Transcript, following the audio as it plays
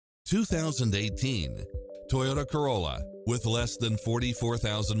2018 Toyota Corolla with less than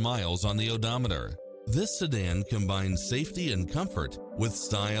 44,000 miles on the odometer. This sedan combines safety and comfort with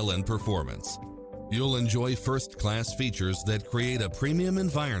style and performance. You'll enjoy first-class features that create a premium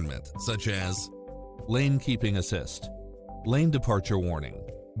environment, such as lane keeping assist, lane departure warning,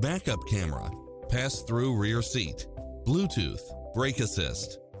 backup camera, pass-through rear seat, Bluetooth, brake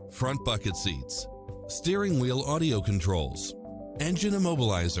assist, front bucket seats, steering wheel audio controls, engine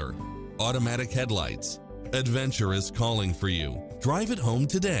immobilizer, automatic headlights. Adventure is calling for you. Drive it home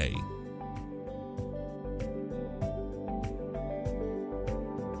today.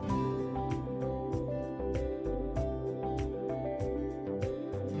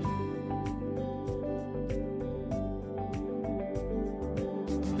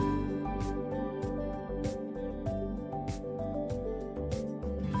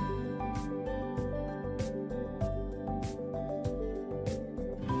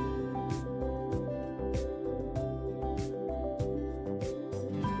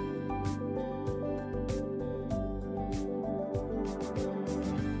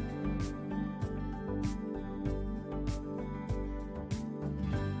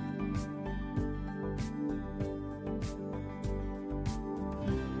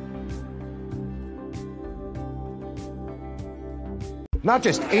 Not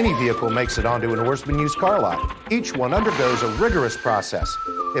just any vehicle makes it onto an Ourisman used car lot. Each one undergoes a rigorous process.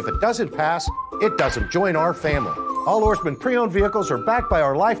 If it doesn't pass, it doesn't join our family. All Ourisman pre-owned vehicles are backed by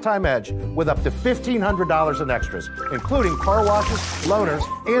our Lifetime Edge with up to $1,500 in extras, including car washes, loaners,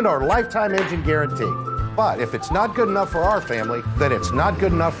 and our Lifetime Engine Guarantee. But if it's not good enough for our family, then it's not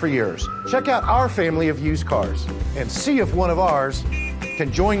good enough for yours. Check out our family of used cars and see if one of ours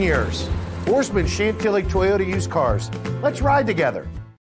can join yours. Ourisman Chantilly Toyota used cars. Let's ride together.